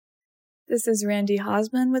This is Randy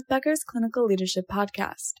Hosman with Becker's Clinical Leadership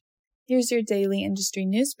Podcast. Here's your daily industry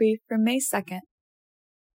news brief for May 2nd.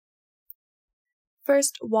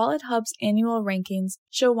 First, WalletHub's annual rankings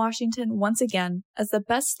show Washington once again as the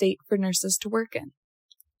best state for nurses to work in.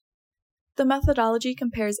 The methodology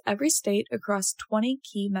compares every state across 20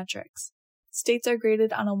 key metrics. States are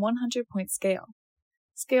graded on a 100-point scale.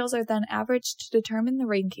 Scales are then averaged to determine the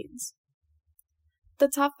rankings. The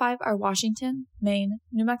top 5 are Washington, Maine,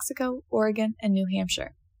 New Mexico, Oregon, and New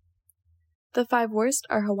Hampshire. The 5 worst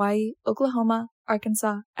are Hawaii, Oklahoma,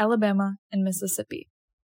 Arkansas, Alabama, and Mississippi.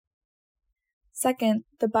 Second,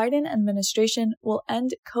 the Biden administration will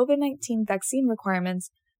end COVID-19 vaccine requirements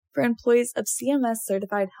for employees of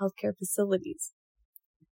CMS-certified healthcare facilities.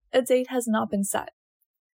 A date has not been set.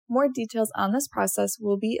 More details on this process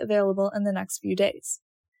will be available in the next few days.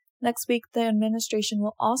 Next week, the administration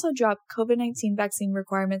will also drop COVID-19 vaccine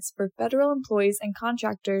requirements for federal employees and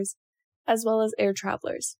contractors, as well as air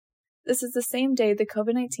travelers. This is the same day the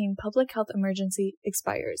COVID-19 public health emergency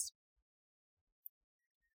expires.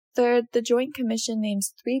 Third, the Joint Commission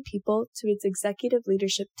names 3 people to its executive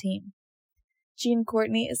leadership team. Jean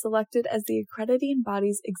Courtney is selected as the accrediting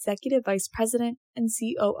body's executive vice president and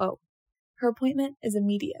COO. Her appointment is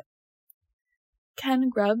immediate. Ken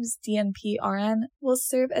Grubbs, DNP RN, will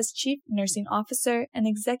serve as Chief Nursing Officer and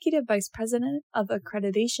Executive Vice President of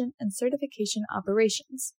Accreditation and Certification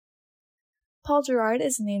Operations. Paul Gerard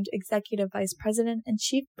is named Executive Vice President and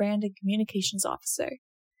Chief Brand and Communications Officer.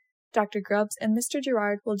 Dr. Grubbs and Mr.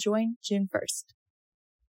 Gerard will join June 1st.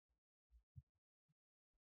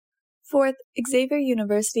 Fourth, Xavier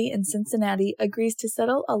University in Cincinnati agrees to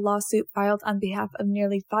settle a lawsuit filed on behalf of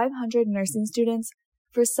nearly 500 nursing students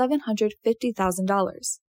for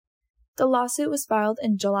 $750,000. The lawsuit was filed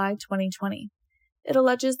in July 2020. It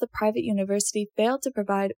alleges the private university failed to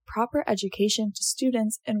provide proper education to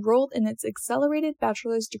students enrolled in its accelerated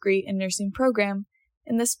bachelor's degree in nursing program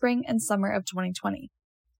in the spring and summer of 2020.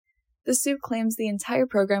 The suit claims the entire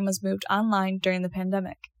program was moved online during the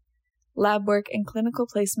pandemic. Lab work and clinical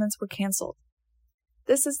placements were canceled.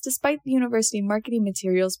 This is despite the university marketing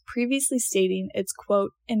materials previously stating it's,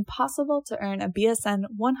 quote, impossible to earn a BSN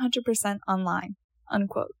 100% online,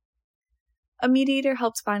 unquote. A mediator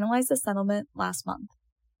helped finalize the settlement last month.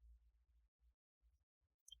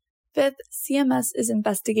 Fifth, CMS is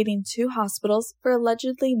investigating 2 hospitals for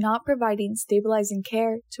allegedly not providing stabilizing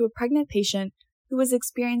care to a pregnant patient who was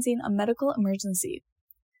experiencing a medical emergency.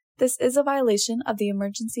 This is a violation of the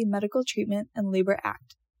Emergency Medical Treatment and Labor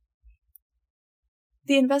Act.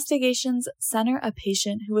 The investigations center a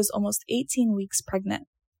patient who was almost 18 weeks pregnant.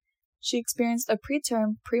 She experienced a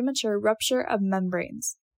preterm premature rupture of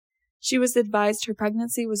membranes. She was advised her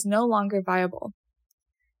pregnancy was no longer viable.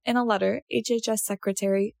 In a letter, HHS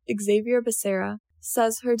Secretary Xavier Becerra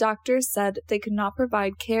says her doctors said they could not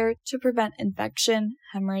provide care to prevent infection,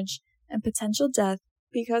 hemorrhage, and potential death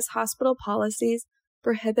because hospital policies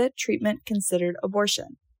prohibit treatment considered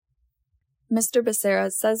abortion. Mr.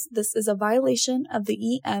 Becerra says this is a violation of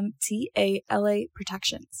the EMTALA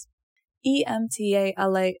protections.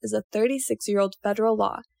 EMTALA is a 36-year-old federal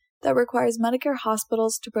law that requires Medicare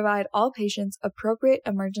hospitals to provide all patients appropriate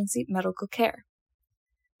emergency medical care.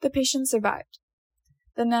 The patient survived.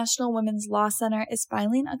 The National Women's Law Center is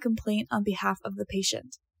filing a complaint on behalf of the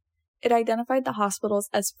patient. It identified the hospitals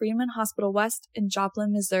as Freeman Hospital West in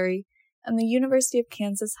Joplin, Missouri, and the University of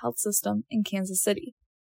Kansas Health System in Kansas City.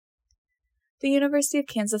 The University of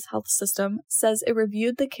Kansas Health System says it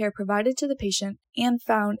reviewed the care provided to the patient and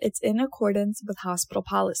found it's in accordance with hospital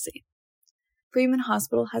policy. Freeman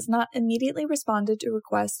Hospital has not immediately responded to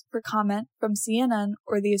requests for comment from CNN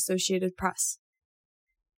or the Associated Press.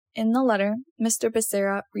 In the letter, Mr.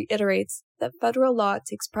 Becerra reiterates that federal law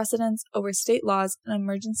takes precedence over state laws in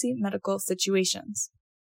emergency medical situations.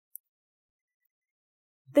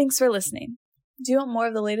 Thanks for listening. Do you want more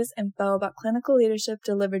of the latest info about clinical leadership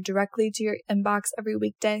delivered directly to your inbox every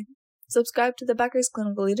weekday? Subscribe to the Becker's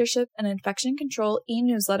Clinical Leadership and Infection Control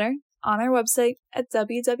e-newsletter on our website at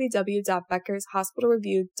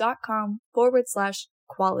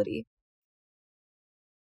www.beckershospitalreview.com/quality.